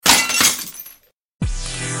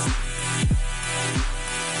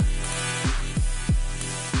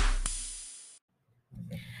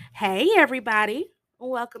Hey, everybody.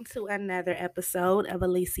 Welcome to another episode of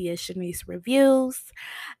Alicia Shanice Reviews.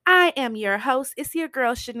 I am your host. It's your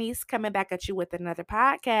girl Shanice coming back at you with another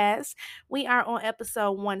podcast. We are on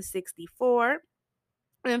episode 164.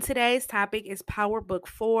 And today's topic is Power Book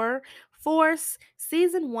 4, Force,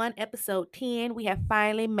 Season 1, Episode 10. We have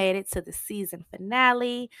finally made it to the season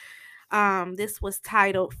finale. This was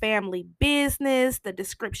titled Family Business. The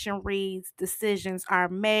description reads Decisions are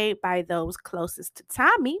made by those closest to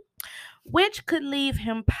Tommy, which could leave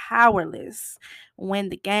him powerless. When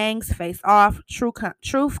the gangs face off,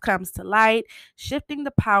 truth comes to light, shifting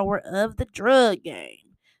the power of the drug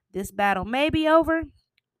game. This battle may be over,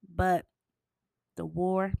 but the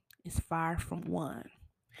war is far from won.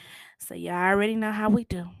 So y'all already know how we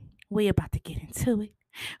do. We about to get into it.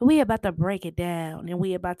 We about to break it down and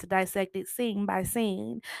we about to dissect it scene by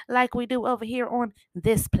scene like we do over here on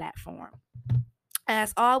this platform.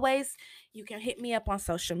 As always, you can hit me up on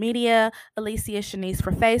social media, Alicia Shanice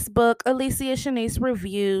for Facebook, Alicia Shanice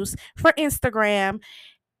Reviews for Instagram,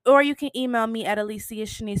 or you can email me at Alicia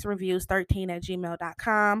Shanice Reviews 13 at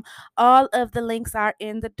gmail.com. All of the links are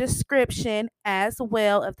in the description as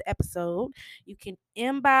well of the episode. You can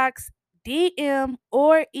inbox, DM,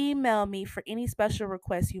 or email me for any special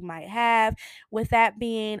requests you might have, with that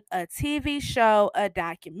being a TV show, a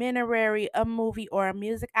documentary, a movie, or a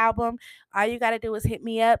music album. All you got to do is hit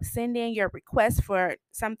me up, send in your request for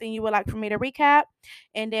something you would like for me to recap,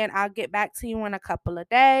 and then I'll get back to you in a couple of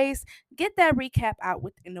days. Get that recap out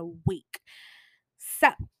within a week. So,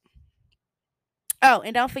 oh,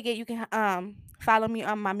 and don't forget you can follow me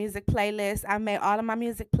on my music playlist. I made all of my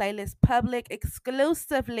music playlists public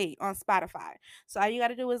exclusively on Spotify. So all you got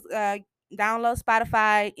to do is download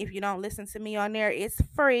Spotify. If you don't listen to me on there, it's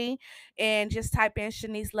free, and just type in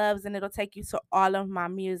Shanice Loves and it'll take you to all of my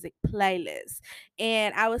music playlists.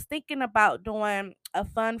 And I was thinking about doing a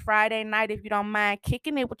fun Friday night, if you don't mind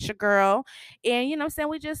kicking it with your girl. And you know what I'm saying,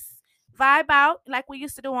 we just vibe out like we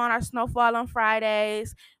used to do on our Snowfall on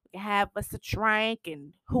Fridays. We can have us a drink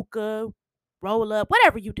and hookah, roll up,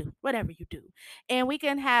 whatever you do. And we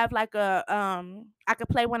can have like I could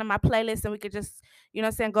play one of my playlists and we could just, you know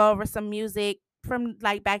what I'm saying, go over some music from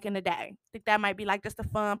like back in the day. I think that might be like just a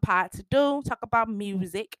fun part to do, talk about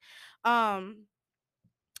music. Um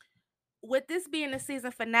with this being the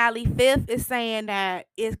season finale, Fifth is saying that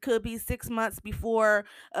it could be 6 months before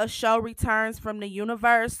a show returns from the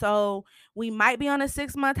universe. So we might be on a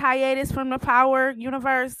 6 month hiatus from the Power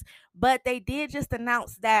universe. But they did just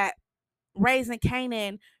announce that Raising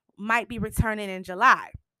Kanan might be returning in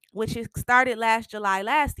July, which it started last July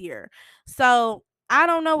last year. So I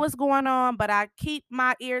don't know what's going on, but I keep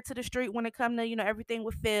my ear to the street when it comes to, everything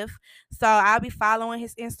with Fifth. So I'll be following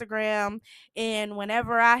his Instagram. And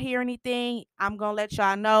whenever I hear anything, I'm going to let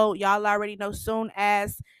y'all know. Y'all already know soon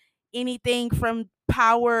as anything from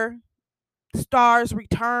Power Stars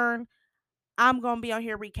return, I'm going to be on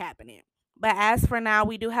here recapping it. But as for now,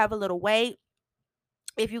 we do have a little wait.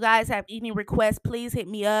 If you guys have any requests, please hit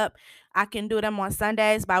me up. I can do them on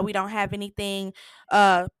Sundays, but we don't have anything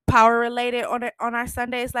power related on our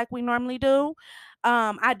Sundays like we normally do.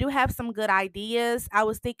 I do have some good ideas. I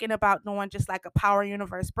was thinking about doing just like a power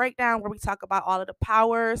universe breakdown where we talk about all of the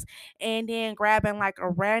powers, and then grabbing like a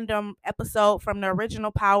random episode from the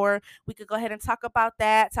original power. We could go ahead and talk about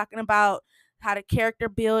that, talking about how the character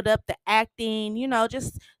build up, the acting,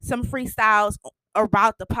 just some freestyles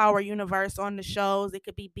about the Power universe on the shows. It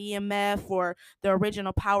could be BMF or the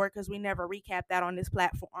original Power, because we never recap that on this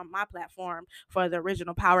platform, on my platform, for the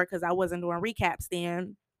original Power, because I wasn't doing recaps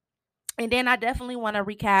then. And then I definitely want to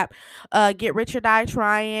recap Get Rich or Die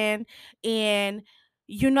Trying. And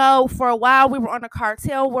for a while we were on the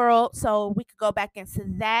cartel world, so we could go back into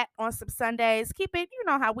that on some Sundays. Keep it,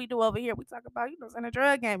 how we do over here. We talk about, in the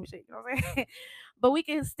drug game and shit, you know what I'm saying? But we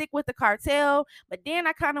can stick with the cartel. But then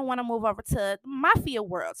I kind of want to move over to the mafia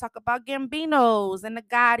world. Talk about Gambinos and the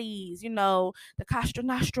Gottis, the Castro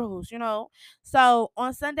Nostros, So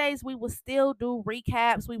on Sundays we will still do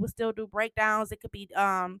recaps. We will still do breakdowns. It could be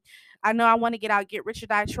I know I want to get out Get Rich or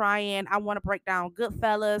Die Trying. I want to break down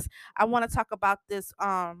Goodfellas. I want to talk about this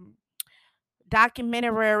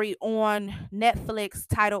documentary on Netflix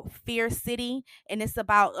titled Fear City, and it's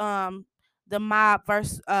about the mob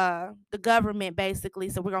versus the government, basically.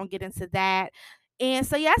 So we're gonna get into that. And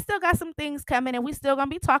so yeah, I still got some things coming, and we still gonna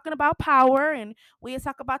be talking about Power, and we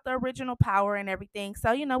talk about the original Power and everything.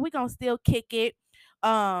 So we're gonna still kick it.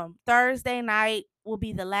 Thursday night will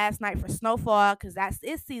be the last night for Snowfall, because that's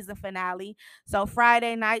its season finale. So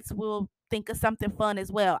Friday nights we'll think of something fun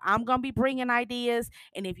as well. I'm going to be bringing ideas.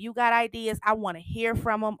 And if you got ideas, I want to hear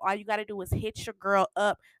from them. All you got to do is hit your girl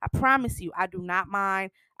up. I promise you, I do not mind.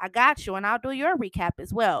 I got you. And I'll do your recap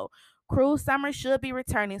as well. Cruise Summer should be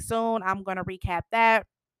returning soon. I'm going to recap that.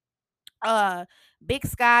 uh Big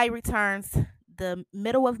Sky returns the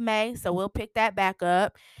middle of May, so we'll pick that back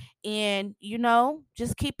up. And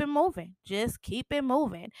just keep it moving. Just keep it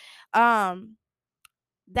moving. um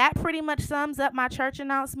that pretty much sums up my church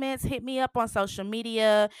announcements. Hit me up on social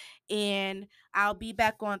media, and I'll be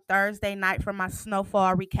back on Thursday night for my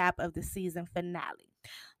snowfall recap of the season finale.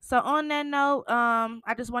 So on that note,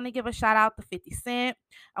 I just want to give a shout out to 50 Cent.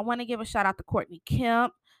 I want to give a shout out to Courtney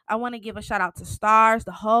Kemp. I want to give a shout out to Stars,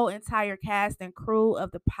 the whole entire cast and crew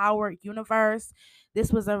of the Power universe.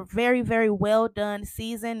 This was a very, very well done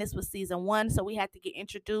season. This was season one, so we had to get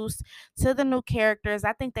introduced to the new characters.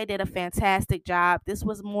 I think they did a fantastic job. This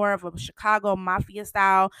was more of a Chicago mafia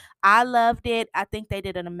style. I loved it. I think they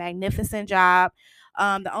did a magnificent job.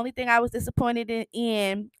 The only thing I was disappointed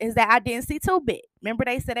in is that I didn't see Two Bit. Remember,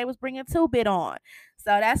 they said they was bringing Two Bit on, so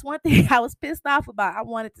that's one thing I was pissed off about. I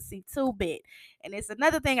wanted to see Two Bit, and it's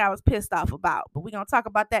another thing I was pissed off about. But we're gonna talk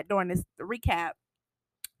about that during this recap.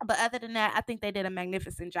 But other than that, I think they did a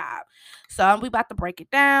magnificent job. So we about to break it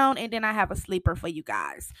down, and then I have a sleeper for you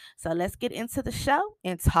guys. So let's get into the show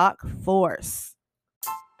and talk force.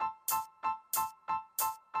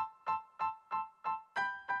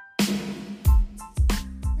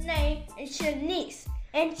 Name is Shanice,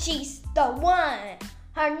 and she's the one.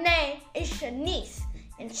 Her name is Shanice,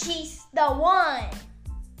 and she's the one.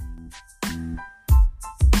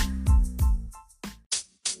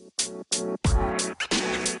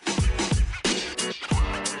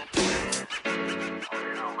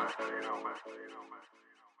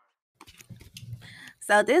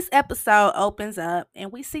 So this episode opens up,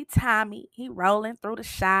 and we see Tommy. He rolling through the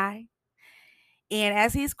Shy, and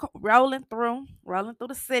as he's rolling through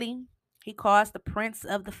the city, he calls the Prince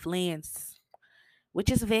of the Flins,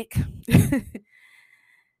 which is Vic.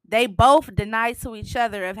 They both deny to each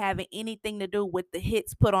other of having anything to do with the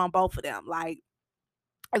hits put on both of them. Like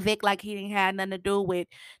Vic, like he didn't have nothing to do with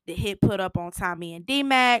the hit put up on Tommy and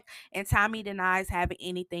D-Mac, and Tommy denies having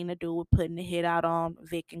anything to do with putting the hit out on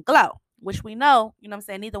Vic and Glow, which we know, what I'm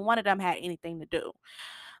saying, neither one of them had anything to do.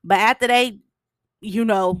 But after they, you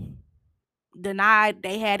know, denied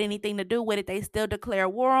they had anything to do with it, they still declare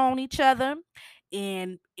war on each other,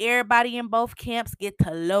 and everybody in both camps get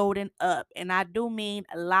to loading up, and I do mean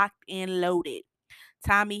locked and loaded.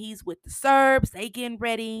 Tommy, he's with the Serbs, they getting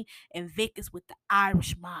ready, and Vic is with the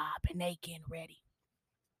Irish mob, and they getting ready.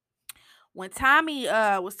 When Tommy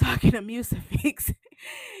was talking to Musafix,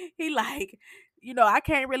 he like, I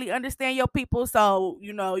can't really understand your people, so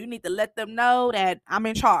you need to let them know that I'm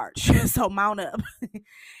in charge. So mount up.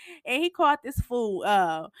 And he called this fool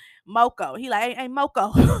Moko. He like, hey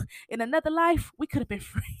Moko, in another life we could have been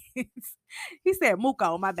friends. He said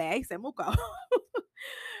Muko, my bad. He said Muko.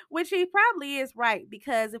 Which he probably is right,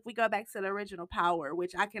 because if we go back to the original Power,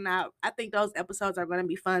 which I think those episodes are going to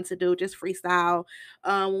be fun to do, just freestyle.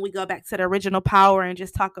 When we go back to the original Power and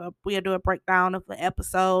just we'll do a breakdown of the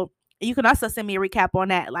episode. You can also send me a recap on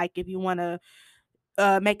that, like if you want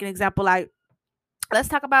to make an example, like let's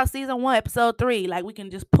talk about season 1, episode 3. Like we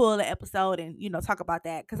can just pull the episode and talk about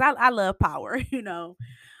that, because I love Power.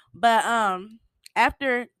 But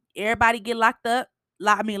after everybody get locked up,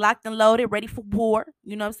 locked and loaded, ready for war.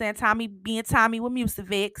 You know what I'm saying? Tommy being Tommy with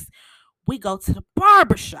Musavix. We go to the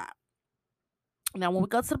barbershop. Now, when we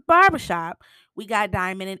go to the barbershop, we got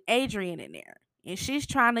Diamond and Adrian in there. And she's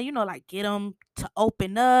trying to, like get them to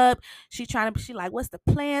open up. She like, what's the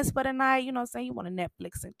plans for the night? You know what I'm saying? You want to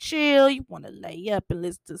Netflix and chill. You want to lay up and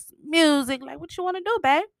listen to some music. Like, what you want to do,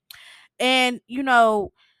 babe? And,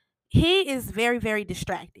 he is very, very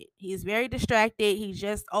distracted. He's very distracted. He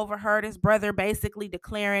just overheard his brother basically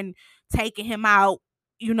declaring taking him out,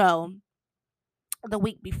 the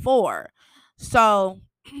week before. So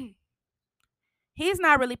he's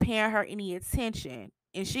not really paying her any attention,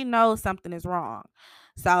 and she knows something is wrong.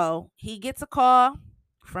 So he gets a call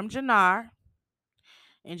from Jannar,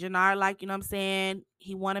 and Jannar, like, what I'm saying,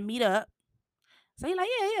 he want to meet up. So he like,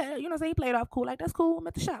 yeah, you know what I'm saying? He played off cool, like, that's cool. I'm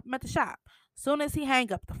at the shop. Soon as he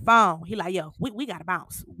hang up the phone, he like, yo, we gotta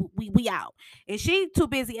bounce. We out. And she too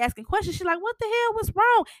busy asking questions. She like, what the hell was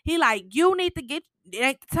wrong? He like, you need to it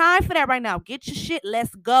ain't the time for that right now. Get your shit,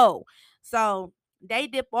 let's go. So they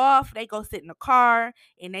dip off, they go sit in the car,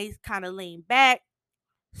 and they kind of lean back.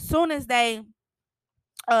 Soon as they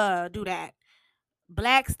do that,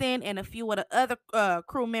 Blackston and a few of the other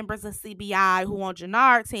crew members of CBI who on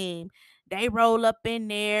Jannard's team, They roll up in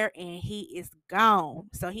there and he is gone.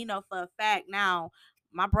 So he know for a fact now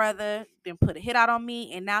my brother then put a hit out on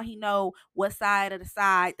me, and now he know what side of the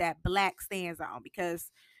side that Black stands on,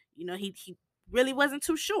 because he really wasn't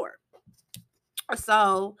too sure.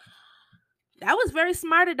 So that was very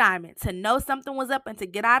smart of Diamond to know something was up and to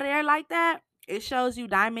get out of there like that. It shows you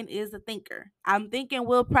Diamond is a thinker. I'm thinking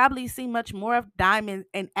we'll probably see much more of Diamond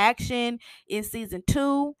in action in season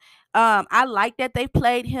 2. I like that they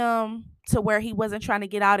played him to where he wasn't trying to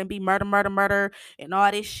get out and be murder, murder, murder, and all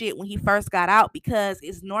this shit when he first got out, because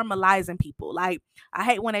it's normalizing people. Like, I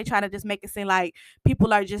hate when they try to just make it seem like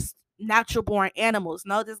people are just natural born animals.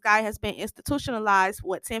 No, this guy has been institutionalized,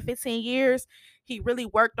 what, 10, 15 years. He really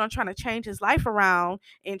worked on trying to change his life around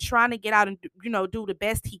and trying to get out and do the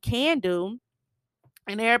best he can do,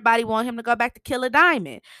 and everybody want him to go back to kill a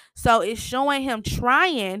Diamond. So it's showing him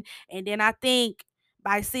trying, and then I think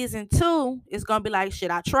by season 2 it's gonna be like, shit,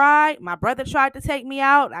 I tried. My brother tried to take me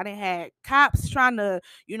out. I didn't had cops trying to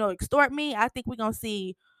extort me. I think we're gonna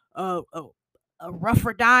see a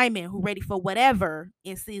rougher Diamond who ready for whatever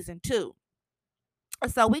in season 2.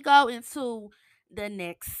 So we go into the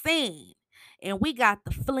next scene, and we got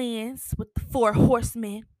the Flynn's with the 4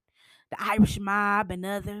 horsemen, the Irish mob, and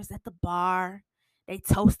others at the bar. They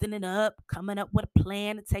toasting it up, coming up with a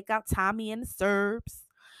plan to take out Tommy and the Serbs.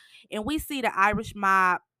 And we see the Irish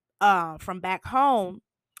mob from back home.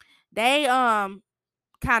 They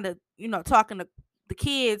kind of talking to the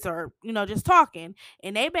kids, or just talking,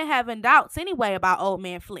 and they've been having doubts anyway about old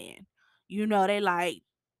man Flynn. They like,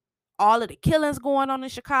 all of the killings going on in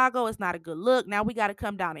Chicago. It's not a good look. Now we got to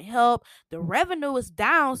come down and help. The revenue is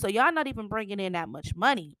down, so y'all not even bringing in that much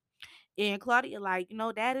money. And Claudia like,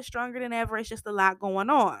 dad is stronger than ever. It's just a lot going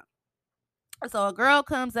on. So a girl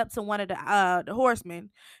comes up to one of the horsemen.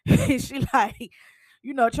 She like,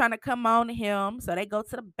 trying to come on to him. So they go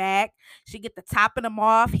to the back. She get the topping him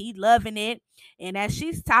off. He loving it. And as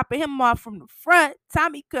she's topping him off from the front,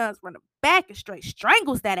 Tommy comes from the back and straight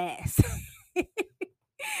strangles that ass.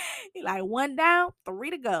 He like, 1 down,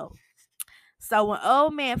 3 to go. So when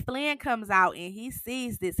old man Flynn comes out and he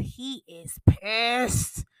sees this, he is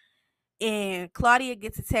pissed. And Claudia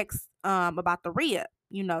gets a text about the re-up.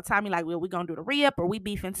 Tommy like, well, we gonna do the re-up or we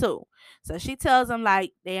beefing too. So she tells him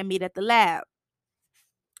like they'll meet at the lab.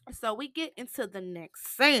 So we get into the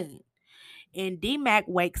next scene, and D-Mac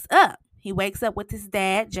wakes up. He wakes up with his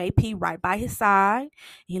dad, JP, right by his side.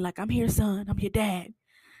 He like, I'm here, son. I'm your dad.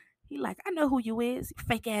 He like, I know who you is, you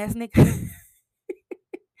fake ass nigga.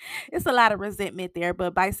 It's a lot of resentment there,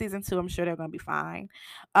 but by season 2, I'm sure they're gonna be fine.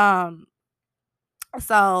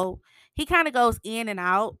 So he kind of goes in and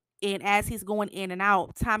out, and as he's going in and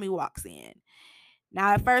out, Tommy walks in.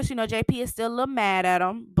 Now at first, JP is still a little mad at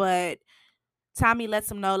him, but Tommy lets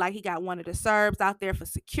him know like he got one of the Serbs out there for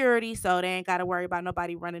security, so they ain't got to worry about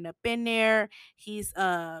nobody running up in there. He's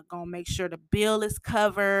gonna make sure the bill is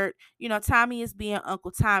covered. Tommy is being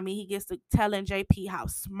Uncle Tommy. He gets to telling JP how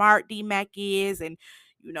smart D-Mac is, and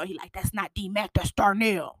he like, that's not D-Mac, that's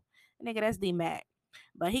Darnell. Nigga, that's D-Mac.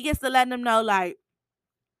 But he gets to letting him know like,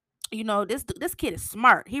 this kid is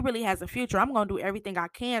smart. He really has a future. I'm gonna do everything I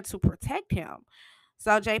can to protect him.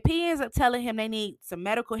 So JP ends up telling him they need some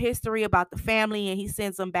medical history about the family, and he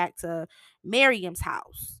sends them back to Miriam's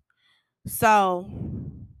house. So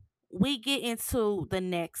we get into the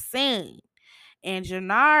next scene, and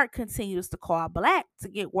Jannard continues to call Black to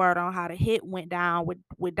get word on how the hit went down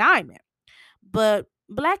with Diamond. But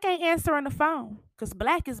Black ain't answering the phone because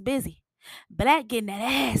Black is busy. Black getting that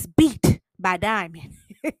ass beat by Diamond.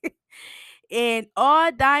 And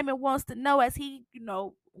all Diamond wants to know as he,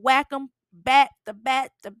 whack him bat to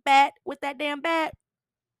bat to bat with that damn bat,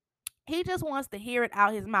 he just wants to hear it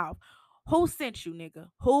out his mouth. Who sent you, nigga?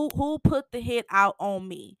 Who put the hit out on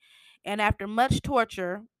me? And after much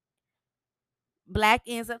torture, Black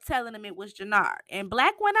ends up telling him it was Jannard. And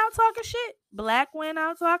Black went out talking shit.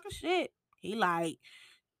 He like,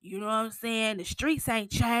 you know what I'm saying? The streets ain't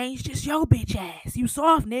changed. Just your bitch ass. You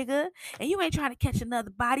soft, nigga. And you ain't trying to catch another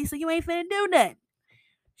body, so you ain't finna do nothing.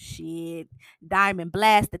 Shit. Diamond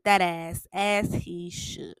blasted that ass as he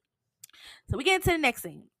should. So we get into the next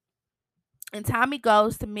scene. And Tommy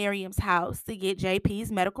goes to Miriam's house to get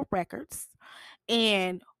JP's medical records.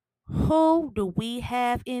 And who do we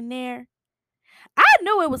have in there? I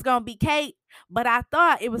knew it was gonna be Kate, but I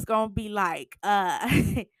thought it was gonna be like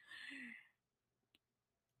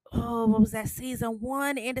what was that, season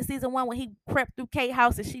 1? The end of season 1 when he crept through Kate's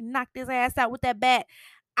house and she knocked his ass out with that bat.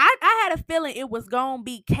 I had a feeling it was gonna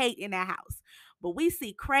be Kate in that house. But we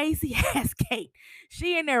see crazy ass Kate.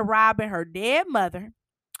 She in there robbing her dead mother.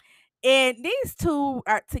 And these two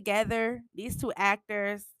are together, these two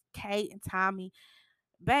actors, Kate and Tommy,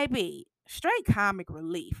 baby, straight comic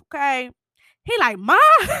relief. Okay, he like, Ma.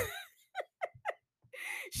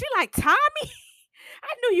 She like, Tommy.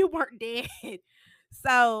 I knew you weren't dead.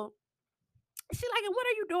 So she like, and what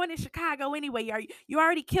are you doing in Chicago anyway? You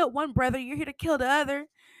already killed one brother. You're here to kill the other.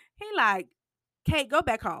 He like, Kate, go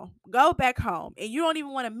back home. Go back home. And you don't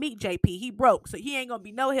even want to meet JP. He broke, so he ain't gonna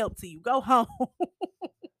be no help to you. Go home.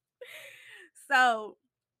 So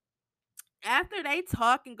after they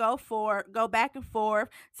talk and go back and forth,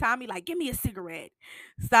 Tommy like, give me a cigarette.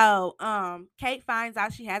 So Kate finds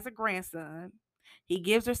out she has a grandson. He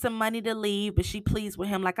gives her some money to leave, but she pleads with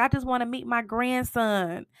him, like, I just want to meet my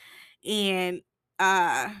grandson. And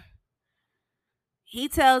uh he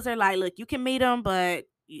tells her, like, look, you can meet him, but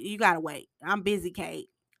you gotta wait. I'm busy, Kate.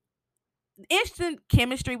 Instant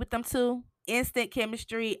chemistry with them two. Instant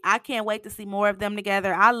chemistry. I can't wait to see more of them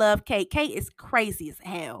together. I love Kate. Kate is crazy as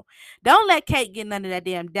hell. Don't let Kate get none of that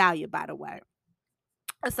damn Dahlia, by the way.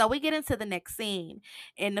 So we get into the next scene,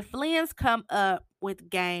 and the Flynn's come up with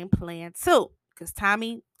game plan 2. Because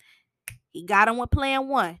Tommy, he got him with plan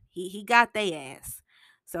 1. He got their ass.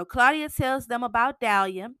 So Claudia tells them about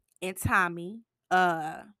Dahlia and Tommy.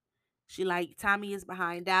 She like, Tommy is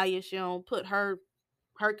behind Dahlia. She don't put her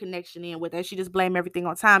connection in with her. She just blame everything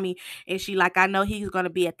on Tommy. And she like, I know he's gonna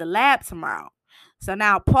be at the lab tomorrow. So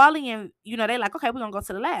now Paulie and they like, okay, we're gonna go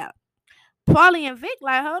to the lab. Paulie and Vic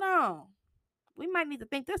like, hold on. We might need to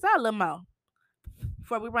think this out a little more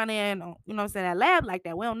before we run in on, what I'm saying, that lab like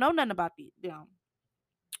that. We don't know nothing about them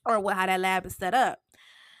or how that lab is set up.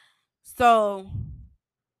 So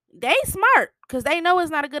they smart because they know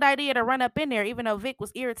it's not a good idea to run up in there, even though Vic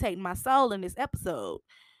was irritating my soul in this episode.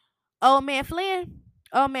 Old man Flynn,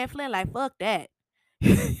 like, fuck that.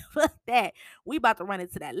 Fuck that. We about to run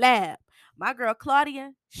into that lab. My girl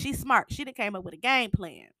Claudia, she's smart. She done came up with a game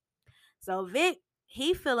plan. So Vic,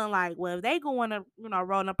 he feeling like, well, if they going to,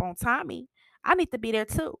 rolling up on Tommy, I need to be there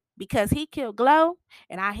too. Because he killed Glow,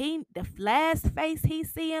 and the last face he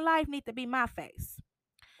see in life need to be my face.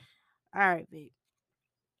 All right, Vic.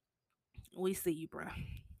 We see you, bro.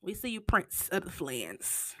 We see you, Prince of the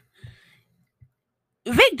Flyns.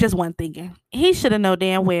 Vic just wasn't thinking. He should have known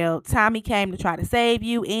damn well Tommy came to try to save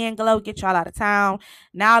you and Glow, get y'all out of town.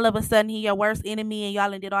 Now all of a sudden he your worst enemy and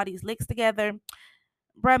y'all did all these licks together.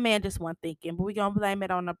 Bruh, man just wasn't thinking, but we gonna blame it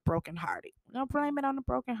on the brokenhearted.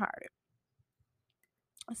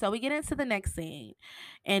 So we get into the next scene,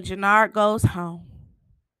 and Jannard goes home.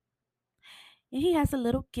 And he has a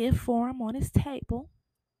little gift for him on his table.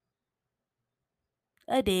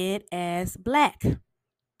 A dead ass black.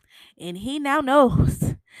 And he now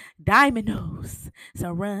knows. Diamond knows.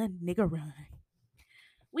 So run, nigga, run.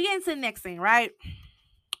 We get into the next thing, right?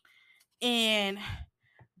 And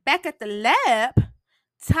back at the lab,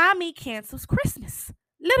 Tommy cancels Christmas.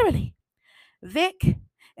 Literally. Vic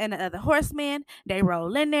and the other horsemen, they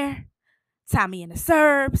roll in there. Tommy and the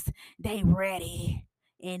Serbs, they ready.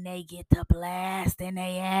 And they get the blast in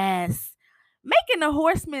their ass, making the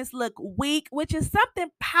horsemen look weak, which is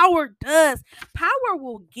something Power does. Power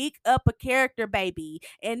will geek up a character, baby,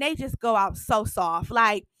 and they just go out so soft.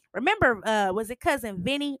 Like, remember, was it cousin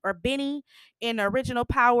Vinny or Benny in the original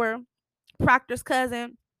Power, Proctor's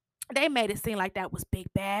cousin? They made it seem like that was big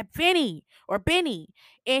bad Vinny or Benny,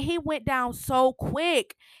 and he went down so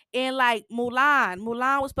quick. And like Mulan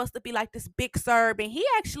was supposed to be like this big Serb, and he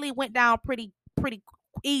actually went down pretty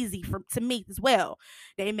easy to me as well.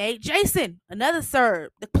 They made Jason, another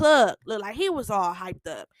Serb, the plug, look like he was all hyped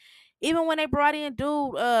up. Even when they brought in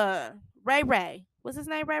dude, Ray, what's his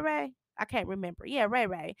name? Ray? I can't remember. Yeah,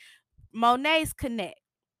 Ray. Monet's connect.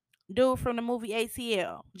 Dude from the movie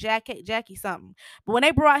ATL, Jackie something. But when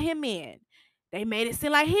they brought him in, they made it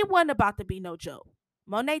seem like he wasn't about to be no joke.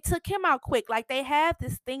 Monet took him out quick. Like, they have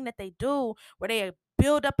this thing that they do where they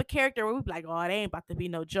build up a character where we be like, oh, they ain't about to be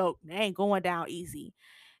no joke. They ain't going down easy.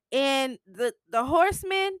 And the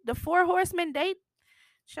horsemen, the 4 horsemen, they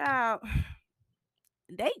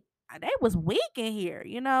was weak in here,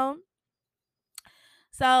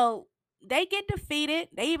 So they get defeated.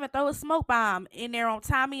 They even throw a smoke bomb in there on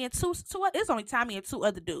Tommy and two. It's only Tommy and 2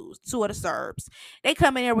 other dudes, 2 other Serbs. They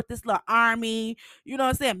come in there with this little army,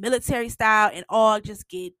 military style, and all just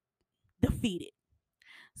get defeated.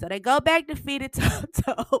 So they go back defeated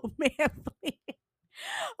to old man Flynn.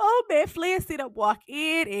 Old man Flynn see them walk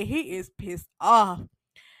in, and he is pissed off.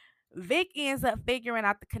 Vic ends up figuring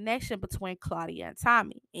out the connection between Claudia and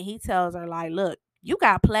Tommy, and he tells her, like, look, you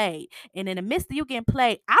got played, and in the midst of you getting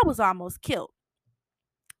played, I was almost killed.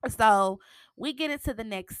 So we get into the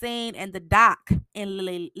next scene, and the Doc and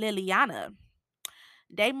Liliana,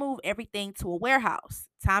 they move everything to a warehouse.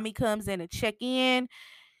 Tommy comes in and check in.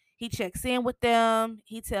 He checks in with them.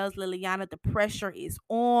 He tells Liliana the pressure is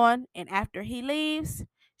on. And after he leaves,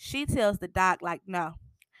 she tells the doc, like, no,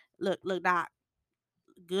 look, doc,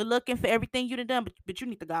 good looking for everything you done, but you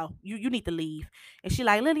need to go. You need to leave. And she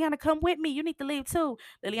like, Liliana, come with me. You need to leave too.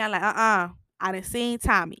 Liliana like, I done seen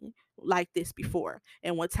Tommy like this before.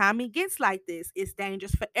 And when Tommy gets like this, it's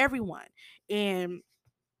dangerous for everyone. And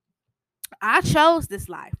I chose this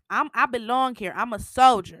life. I belong here. I'm a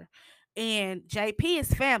soldier. And JP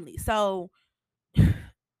is family. So you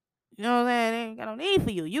know what I'm saying? They ain't got no need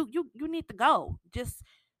for you. You need to go. Just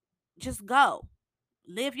go.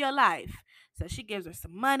 Live your life. So she gives her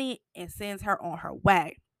some money and sends her on her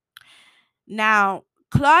way. Now,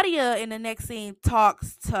 Claudia in the next scene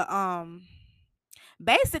talks to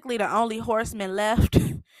basically the only horseman left.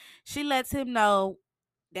 She lets him know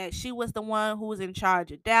that she was the one who was in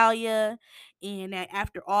charge of Dahlia, and that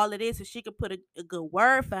after all of this, if she could put a good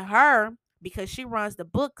word for her because she runs the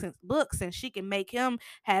books and she can make him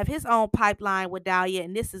have his own pipeline with Dahlia,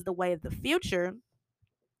 and this is the way of the future.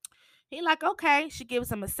 He like, okay. She gives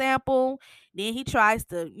him a sample. Then he tries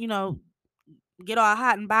to, get all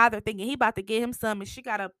hot and bothered, thinking he about to get him some, and she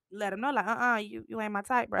gotta let him know, like, you ain't my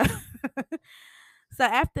type, bro. So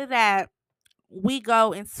after that, we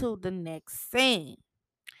go into the next scene,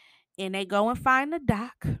 and they go and find the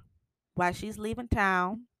doc while she's leaving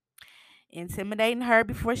town, intimidating her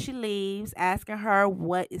before she leaves, asking her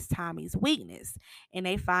what is Tommy's weakness, and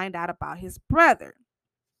they find out about his brother.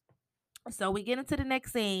 So we get into the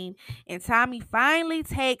next scene, and Tommy finally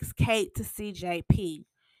takes Kate to see JP.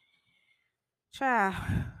 Child.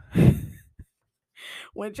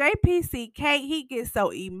 When JP see Kate, he gets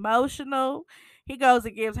so emotional. He goes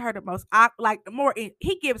and gives her the most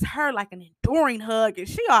he gives her like an enduring hug, and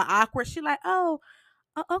she all awkward. She like,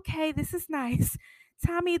 okay, this is nice,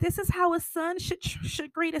 Tommy. This is how a son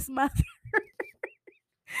should greet his mother.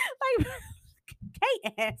 Like,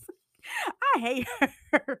 Kate ass. I hate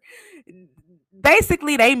her.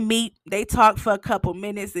 Basically, they meet, they talk for a couple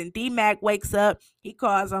minutes, and D Mac wakes up. He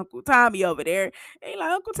calls Uncle Tommy over there. And he like,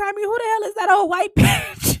 Uncle Tommy, who the hell is that old white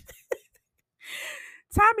bitch?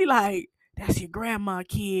 Tommy like, that's your grandma,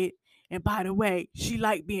 kid. And by the way, she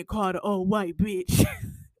like being called an old white bitch.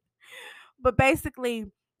 But basically,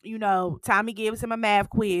 Tommy gives him a math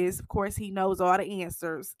quiz. Of course, he knows all the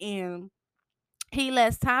answers. And he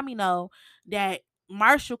lets Tommy know that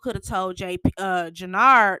Marshall could have told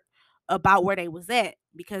Jannard about where they was at,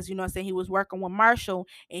 because what I'm saying, he was working with Marshall,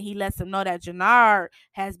 and he lets him know that Jannard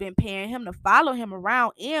has been paying him to follow him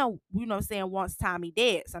around, and what I'm saying, wants Tommy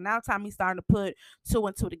dead. So now Tommy's starting to put two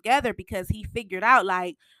and two together, because he figured out,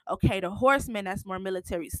 like, okay, the horseman, that's more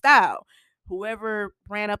military style. Whoever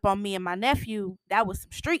ran up on me and my nephew, that was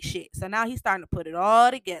some street shit. So now he's starting to put it all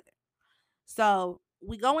together. So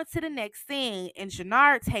we go into the next scene, and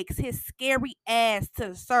Jannard takes his scary ass to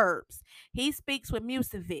the Serbs. He speaks with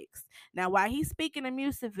Mucevic. Now, while he's speaking to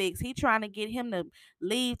Mucevic, he trying to get him to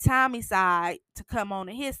leave Tommy's side to come on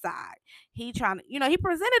to his side. He trying to, he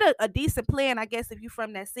presented a decent plan, I guess, if you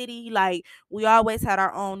from that city. Like, we always had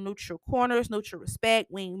our own neutral corners, neutral respect.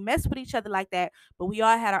 We ain't mess with each other like that, but we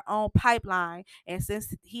all had our own pipeline. And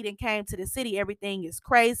since he didn't came to the city, everything is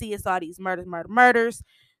crazy. It's all these murders.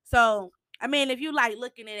 So I mean, if you like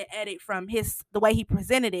looking at it from the way he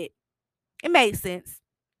presented it, it made sense,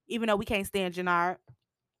 even though we can't stand Jannard.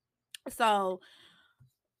 So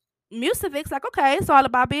Musevic's like, okay, it's all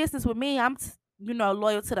about business with me. I'm,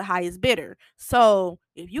 loyal to the highest bidder. So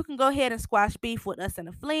if you can go ahead and squash beef with us and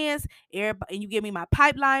the Flins, everybody, and you give me my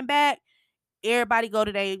pipeline back, everybody go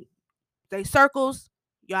to they circles.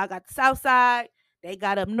 Y'all got the south side. They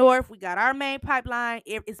got up north. We got our main pipeline.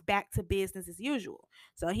 It's back to business as usual.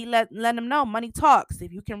 So he let them know money talks.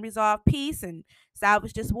 If you can resolve peace and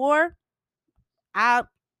salvage this war, I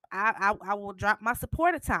will drop my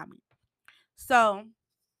support of Tommy. So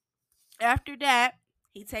after that,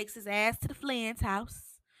 he takes his ass to the Flynn's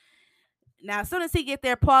house. Now, as soon as he get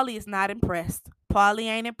there, Paulie is not impressed. Paulie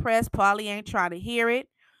ain't impressed. Paulie ain't trying to hear it.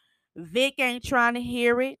 Vic ain't trying to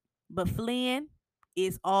hear it. But Flynn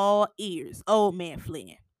is all ears. Old man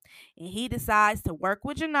Flynn. And he decides to work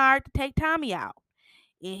with Jannard to take Tommy out.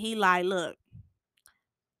 And he like, look,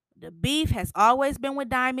 the beef has always been with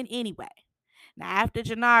Diamond anyway. Now, after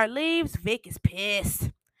Jannard leaves, Vic is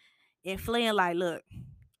pissed. And Flynn like, look,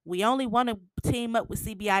 we only want to team up with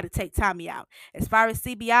CBI to take Tommy out. As far as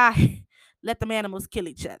CBI, let them animals kill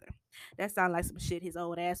each other. That sounds like some shit his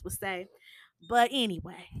old ass would say. But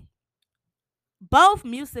anyway, both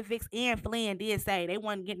Mucevic and Flynn did say they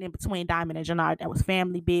wasn't getting in between Diamond and Jannard. That was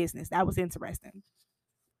family business. That was interesting.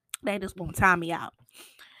 They just want Tommy out.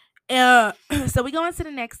 So we go into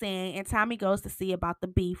the next scene, and Tommy goes to see about the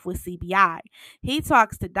beef with CBI. He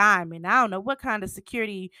talks to Diamond. I don't know what kind of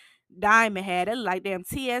security Diamond had. It looked like damn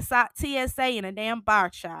TSA and a damn bar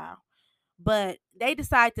child. But they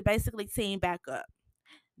decide to basically team back up.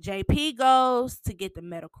 JP goes to get the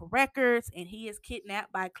medical records, and he is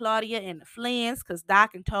kidnapped by Claudia and the Flynns because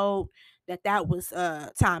Doc and told that was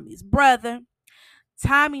Tommy's brother.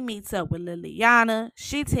 Tommy meets up with Liliana.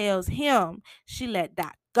 She tells him she let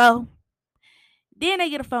Doc go. Then they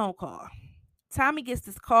get a phone call. Tommy gets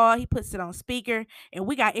this call, he puts it on speaker, and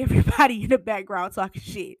we got everybody in the background talking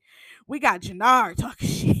shit. We got Jannard talking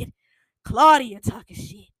shit, Claudia talking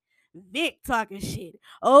shit, Vic talking shit,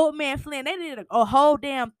 Old Man Flynn. They did a whole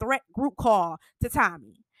damn threat group call to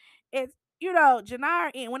Tommy. It's,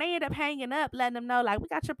 Jannard, and when they end up hanging up, letting them know, like, we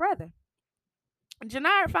got your brother.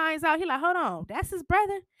 Jannard finds out, he like, hold on, that's his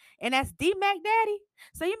brother? And that's D-Mac daddy?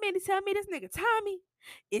 So you mean to tell me this nigga Tommy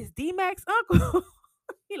is D-Mac's uncle?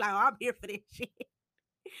 He like, oh, I'm here for this shit.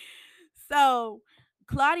 So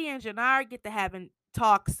Claudia and Jannard get to having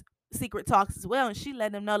talks, secret talks as well, and she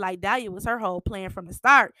let them know like Dahlia was her whole plan from the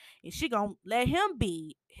start, and she gonna let him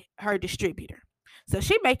be her distributor. So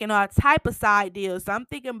she making all type of side deals. So I'm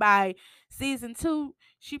thinking by season 2,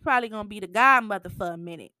 she probably gonna be the godmother for a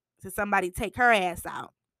minute to somebody take her ass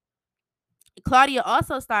out. Claudia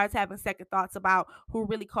also starts having second thoughts about who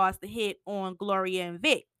really caused the hit on Gloria and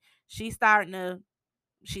Vic. She's starting to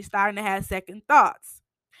have second thoughts.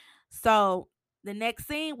 So the next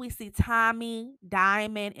scene, we see Tommy,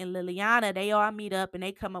 Diamond, and Liliana. They all meet up and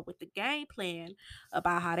they come up with the game plan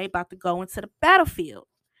about how they about to go into the battlefield.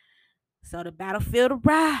 So the battlefield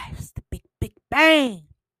arrives. The big, big bang.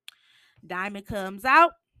 Diamond comes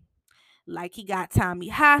out like he got Tommy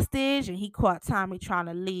hostage and he caught Tommy trying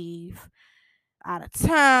to leave out of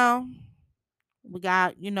town. We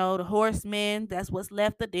got, the horsemen. That's what's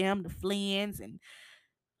left of them, the Flynns, and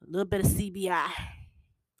a little bit of CBI.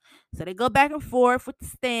 So they go back and forth with the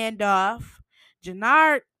standoff.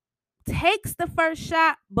 Jannard takes the first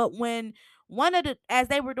shot, but when as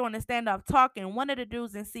they were doing the standoff talking, one of the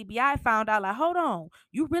dudes in CBI found out, like, hold on,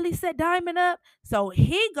 you really set Diamond up? So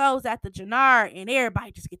he goes after Jannard, and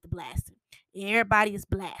everybody just get the blasting. Everybody is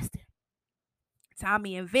blasted.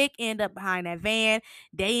 Tommy and Vic end up behind that van.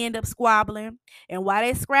 They end up squabbling. And while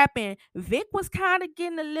they scrapping, Vic was kind of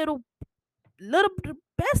getting a little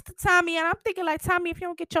best of Tommy. And I'm thinking, like, Tommy, if you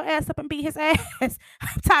don't get your ass up and beat his ass,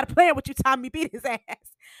 I'm tired of playing with you, Tommy. Beat his ass.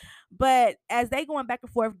 But as they going back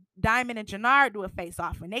and forth, Diamond and Jannard do a face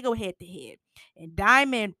off, and they go head to head. And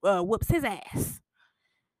Diamond whoops his ass.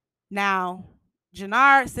 Now,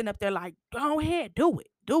 Jannard sitting up there like, go ahead, do it.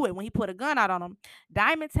 Do it. When he put a gun out on him,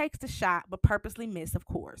 Diamond takes the shot, but purposely missed, of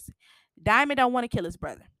course. Diamond don't want to kill his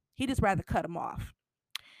brother. He just rather cut him off.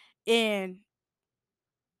 And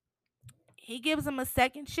he gives him a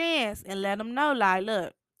second chance and let him know, like,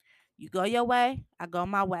 look, you go your way, I go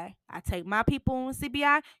my way. I take my people in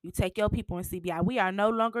CBI, you take your people in CBI. We are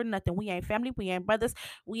no longer nothing. We ain't family, we ain't brothers,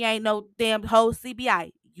 we ain't no damn whole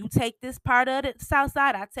CBI. You take this part of the South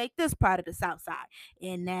Side, I take this part of the South Side.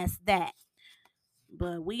 And that's that.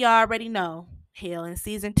 But we already know, hell, in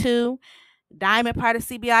season 2, Diamond part of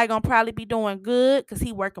CBI gonna probably be doing good because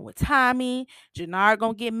he working with Tommy. Jannard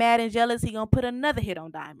gonna get mad and jealous. He gonna put another hit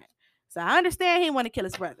on Diamond. So I understand he want to kill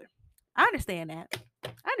his brother. I understand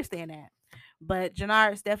that. But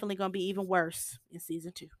Jannard is definitely gonna be even worse in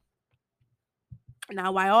season 2.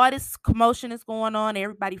 Now, while all this commotion is going on,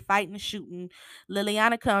 everybody fighting and shooting,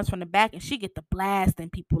 Liliana comes from the back and she get the blasting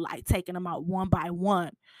people, like taking them out one by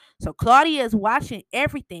one. So Claudia is watching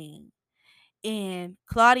everything, and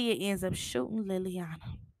Claudia ends up shooting Liliana.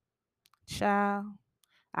 Child,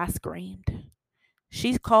 I screamed.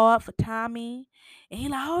 She's called for Tommy, and he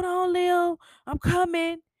like, hold on, Lil, I'm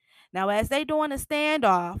coming. Now, as they doing a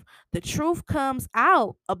standoff, the truth comes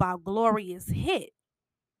out about Gloria's hit.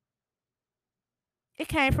 It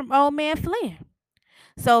came from Old Man Flynn.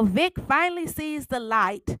 So Vic finally sees the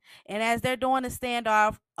light, and as they're doing the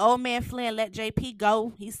standoff, Old Man Flynn let JP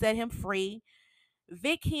go. He set him free.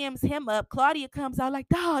 Vic hems him up. Claudia comes out like,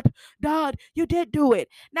 Dad, you did do it.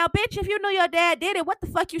 Now, bitch, if you knew your dad did it, what the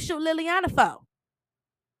fuck you shoot Liliana for?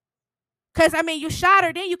 Because, I mean, you shot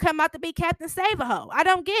her, then you come out to be Captain Save-A-Ho. I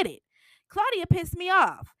don't get it. Claudia pissed me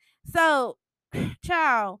off. So,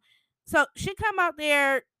 child, so she come out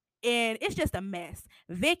there, and it's just a mess.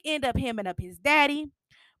 Vic end up hemming up his daddy,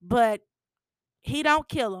 but he don't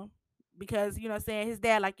kill him because, you know what I'm saying, his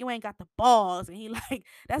dad like, you ain't got the balls. And he like,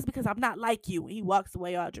 that's because I'm not like you. And he walks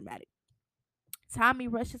away all dramatic. Tommy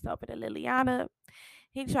rushes over to Liliana.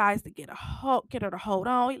 He tries to get her to hold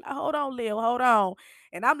on. He like, hold on, Lil, hold on.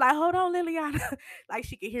 And I'm like, hold on, Liliana. Like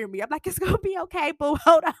she can hear me. I'm like, it's gonna be okay, boo.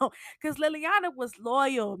 Hold on. Cause Liliana was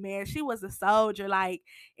loyal, man. She was a soldier. Like,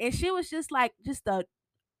 and she was just like just a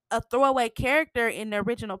throwaway character in the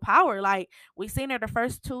original Power. Like we seen her the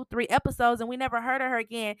first 2, 3 episodes, and we never heard of her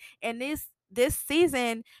again. And this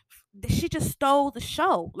season, she just stole the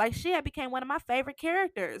show. Like she had became one of my favorite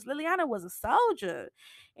characters. Liliana was a soldier,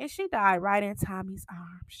 and she died right in Tommy's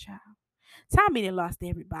arms, child. Tommy done lost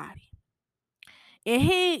everybody. And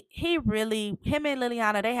he really him and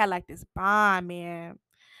Liliana, they had like this bond, man.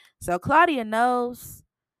 So Claudia knows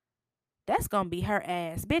that's gonna be her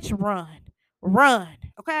ass. Bitch, run. Run.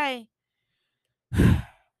 Okay?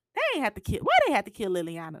 They ain't have to kill. Why they had to kill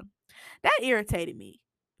Liliana? That irritated me.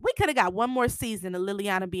 We could have got one more season of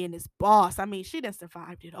Liliana being this boss. I mean, she done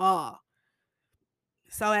survived it all.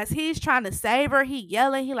 So as he's trying to save her, he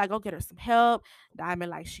yelling. He like, go get her some help.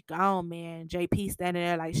 Diamond like, she gone, man. JP standing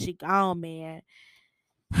there like, she gone, man.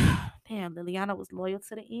 Damn, Liliana was loyal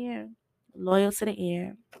to the end. Loyal to the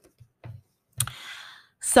end.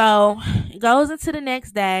 So it goes into the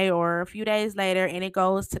next day or a few days later, and it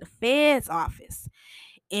goes to the Fed's office.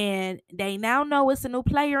 And they now know it's a new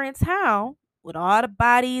player in town with all the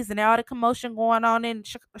bodies and all the commotion going on in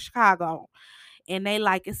Chicago. And they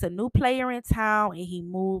like, it's a new player in town and he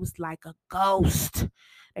moves like a ghost.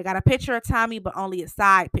 They got a picture of Tommy, but only a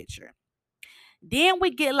side picture. Then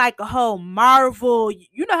we get like a whole Marvel,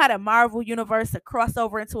 you know how the Marvel universe a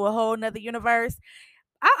crossover into a whole nother universe.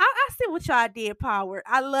 I see what y'all did, Power.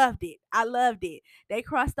 I loved it. I loved it. They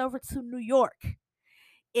crossed over to New York,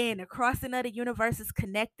 and the crossing of the universes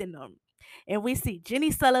connecting them. And we see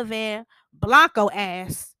Jenny Sullivan, Blanco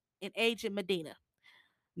ass, and Agent Medina.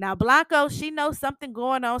 Now Blanco, she knows something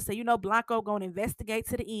going on, so you know Blanco gonna investigate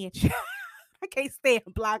to the end. I can't stand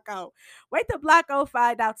Blanco. Wait till Blanco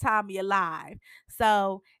find out Tommy alive.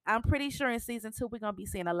 So I'm pretty sure in season 2 we're gonna be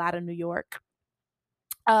seeing a lot of New York.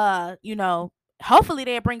 You know, hopefully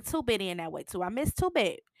they'll bring Two Bit in that way too. I miss Two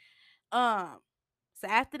Bit. Um, so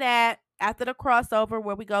after that, after the crossover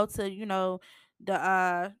where we go to, you know,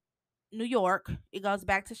 the New York, it goes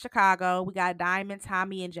back to Chicago. We got Diamond,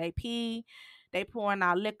 Tommy, and JP. They pouring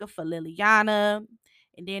out liquor for Liliana.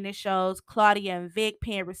 And then it shows Claudia and Vic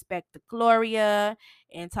paying respect to Gloria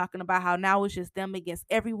and talking about how now it's just them against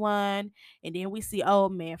everyone. And then we see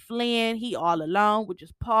old man Flynn, he all alone with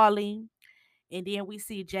just Paulie. And then we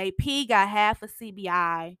see JP got half a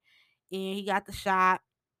CBI and he got the shot.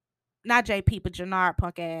 Not JP, but Jannard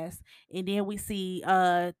punk ass. And then we see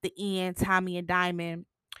the end, Tommy and Diamond.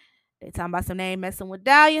 They talking about some name messing with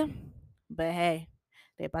Dahlia. But hey,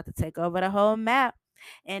 they about to take over the whole map.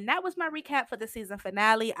 And that was my recap for the season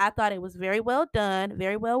finale. I thought it was very well done,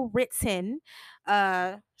 very well written.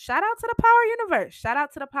 Shout out to the Power Universe. Shout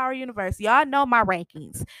out to the Power Universe. Y'all know my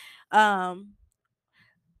rankings. Um,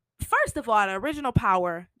 First of all, the original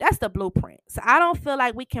Power, that's the blueprint. So I don't feel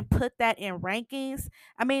like we can put that in rankings.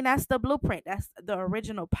 I mean, that's the blueprint. That's the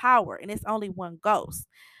original Power, and it's only one ghost.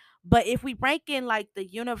 But if we rank in like the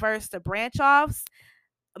universe, the branch offs,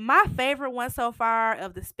 my favorite one so far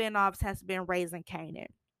of the spin-offs has been Raising Kanan.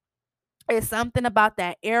 It's something about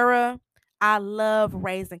that era. I love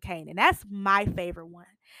Raising Kanan. That's my favorite one.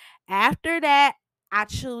 After that, I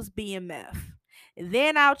choose BMF.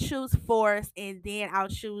 Then I'll choose Force, and then I'll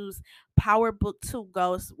choose Power Book 2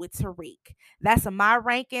 Ghost with Tariq. That's my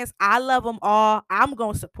rankings. I love them all. I'm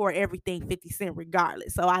going to support everything 50 Cent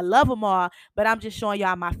regardless. So I love them all, but I'm just showing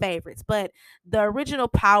y'all my favorites. But the original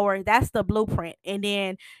Power, that's the blueprint. And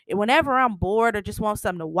then whenever I'm bored or just want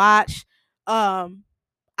something to watch, um,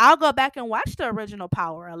 I'll go back and watch the original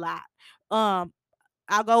Power a lot. Um,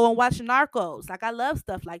 I'll go and watch Narcos. Like I love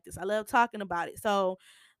stuff like this. I love talking about it. So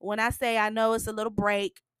when I say I know it's a little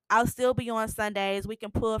break, I'll still be on Sundays. We can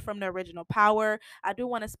pull from the original Power. I do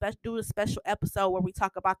want to do a special episode where we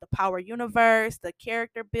talk about the Power universe, the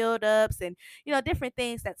character build-ups, and different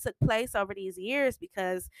things that took place over these years.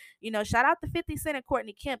 Because shout out to 50 Cent and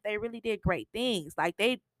Courtney Kemp. They really did great things. Like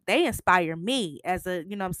they inspire me as a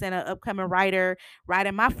I'm saying an upcoming writer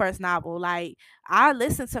writing my first novel. Like I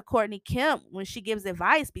listen to Courtney Kemp when she gives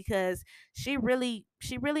advice because she really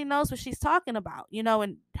knows what she's talking about,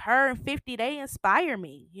 and her and 50, they inspire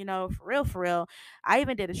me, for real. I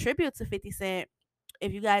even did a tribute to 50 Cent.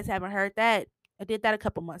 If you guys haven't heard that, I did that a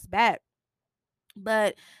couple months back.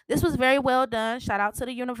 But this was very well done. Shout out to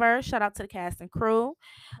the universe. Shout out to the cast and crew.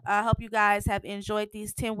 I hope you guys have enjoyed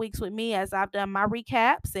these 10 weeks with me as I've done my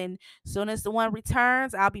recaps. And as soon as the one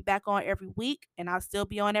returns, I'll be back on every week. And I'll still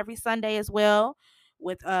be on every Sunday as well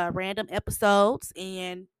with random episodes.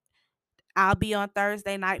 And I'll be on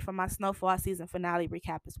Thursday night for my Snowfall season finale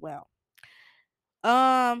recap as well.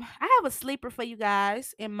 I have a sleeper for you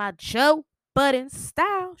guys in my Joe Budden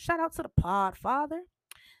style. Shout out to the pod father.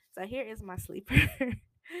 So here is my sleeper.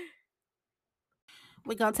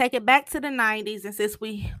 We're gonna take it back to the 90s, and since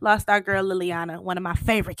we lost our girl Liliana, one of my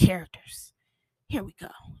favorite characters. Here we go.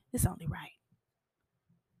 It's only right.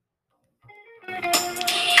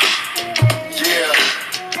 Yeah.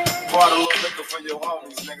 Pour out a little liquor for your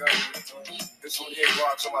homies, nigga. This one here go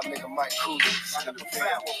out to my nigga Mike Cooley.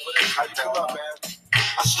 How you come up, man?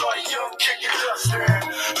 I started young, kicking dust, man.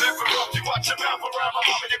 Living rough, you watch your mouth around my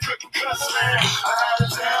mom and you couldn't cuss, man. I had a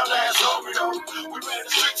town last homie, though. We ran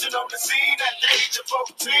the streets and on the scene at the age of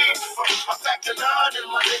 14. I packed a 9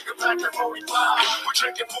 and my nigga packed a 45. We're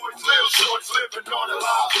drinking 40 real shorts, living on the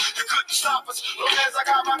law. You couldn't stop us, long as I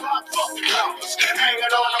got my Glock, fucking dollars.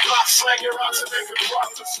 Hanging on the block, slanging rocks and making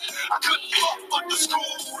profits. I couldn't fuck with the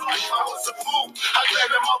school like I was a fool. I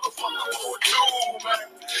bet a motherfucker for a tool, man.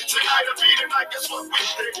 Tonight'll be the night, guess what we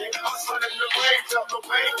thinking? Hustling in the rain, felt no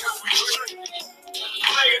pain, cause we drinking.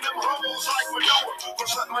 Playing them hoes like manure.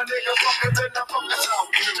 Push like my nigga fucking, then I fuck, that's how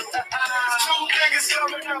we do. Two niggas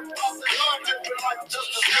coming up off the hood, living life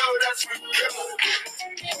just as good as we could.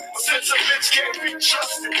 Since a bitch can't be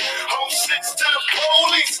trusted, home six to the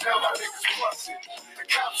police, now my niggas busted. The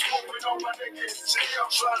cops whooping on my nigga in jail,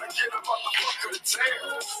 trying to get a motherfucker to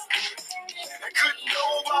tail. And couldn't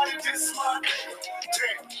nobody diss my nigga.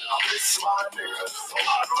 Damn, I miss my nigga. For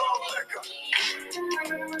my love liquor.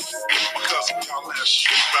 Because of y'all last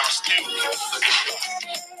shit, I'm still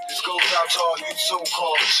this goes out to all you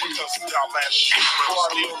so-called G's. Because of y'all last shit, I'm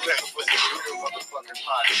still back for the real motherfucking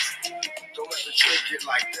bodies. Don't let the drink get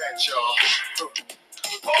like that, y'all.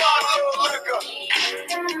 Pour out a little liquor.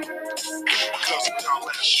 Because of y'all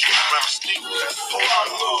last shit, I'm still back. Pour out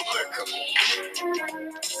a little liquor.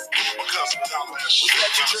 Because of y'all last shit,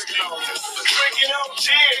 I'm still back. Drinking on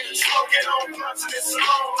gin, smoking on blunts and it's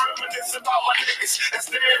all reminiscing about my niggas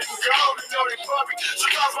that's dead and gone. You know they bubby.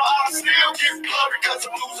 Sometimes my eyes still get blurry because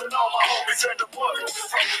I'm losing all my homies and the money.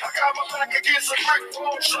 I got my back against a brick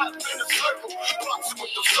wall, trapped in a circle. Boxing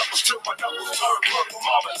with them suckers till my knuckles turn purple.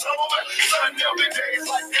 Mama told me, son, there'll be days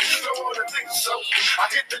like this, you don't wanna think so. I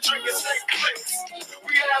hit the drink and stay flicks.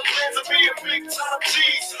 We had plans of being big time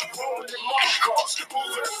G's, rolling in my cars,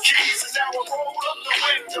 moving the keys, and now I roll up the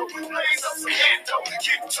window, blaze up some endo,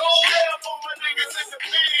 get told down for my niggas in the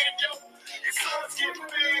pen, yo. Your sons get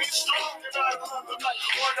big, strong, and I love them like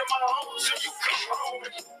one of my homies till you come home.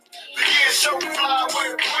 The years so fly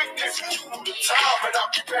with quickness, you do the time, and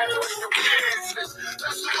I'll keep handling your business.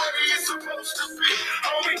 That's the way it's supposed to be,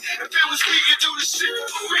 homie. If it was me, you do the shit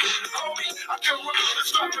for me, homie. I can run the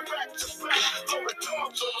strap it back to back, throwing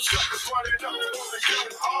dogs on the suckers running up on the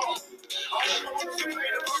young home. I don't know if you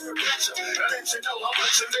made a fucking picture, and let you know how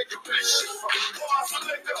much a nigga bitch. Pour for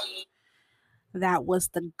liquor. That was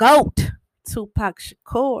the GOAT, Tupac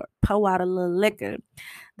Shakur. Pour out a little liquor.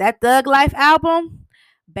 That Thug Life album,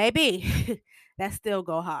 baby, that still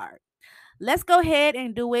go hard. Let's go ahead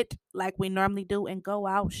and do it like we normally do and go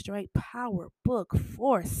out straight power book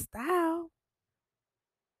 4 style.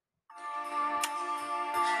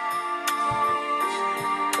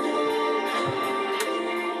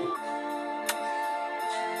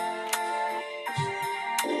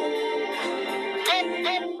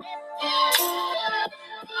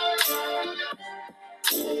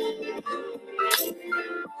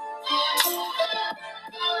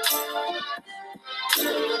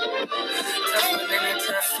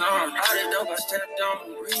 All that dope I stepped on,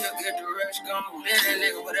 real get the rest gone. Been that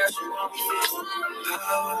nigga, what else you want?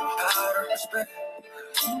 Power, respect.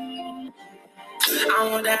 I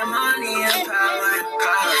want that money and power.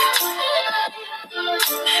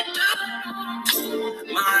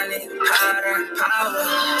 Money, power.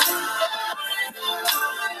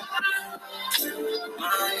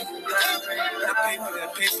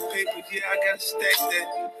 That paper, yeah, I gotta stack that.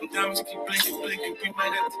 Them diamonds keep blinking, we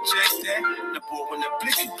might have to check that. Now, boy, when that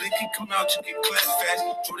blicky come out, you get clapped fast.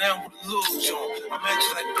 Throw down with a little joint. I'm at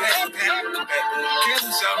you like pat. Come back when the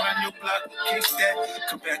killers out around your block and kick that.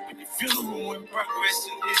 Come back when your funeral in progress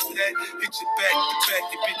and hit that. Hit your back to back,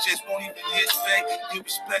 your bitch ass won't even hit back. You'll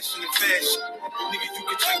be splashing in fashion. Nigga, you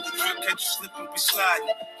can drink the drip, catch you slipping, we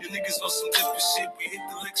sliding. Your niggas on some different shit, we hit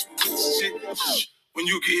the licks, we with the shit. Shh. When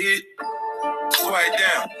you get hit, quiet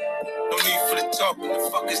down. No need for the talk, what the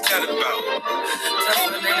fuck is that about?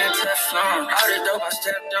 Tougher than that Teflon. All that dope I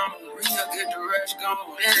stepped on. Real get the rest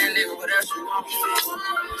gone. Man, that nigga, what else you want?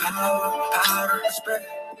 Power, respect.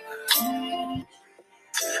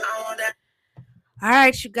 I want that. All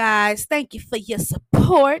right, you guys. Thank you for your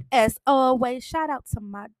support. As always, shout out to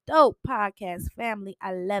my dope podcast family.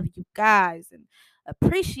 I love you guys and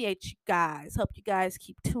appreciate you guys. Hope you guys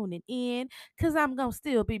keep tuning in because I'm going to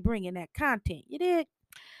still be bringing that content. You did?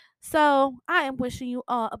 So, I am wishing you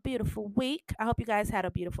all a beautiful week. I hope you guys had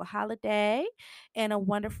a beautiful holiday and a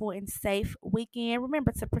wonderful and safe weekend.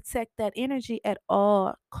 Remember to protect that energy at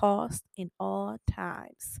all costs in all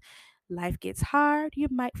times. Life gets hard, you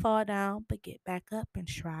might fall down, but get back up and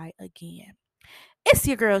try again. It's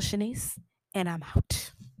your girl Shanice, and I'm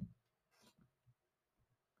out.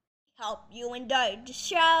 Hope you enjoyed the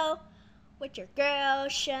show with your girl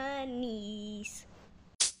Shanice.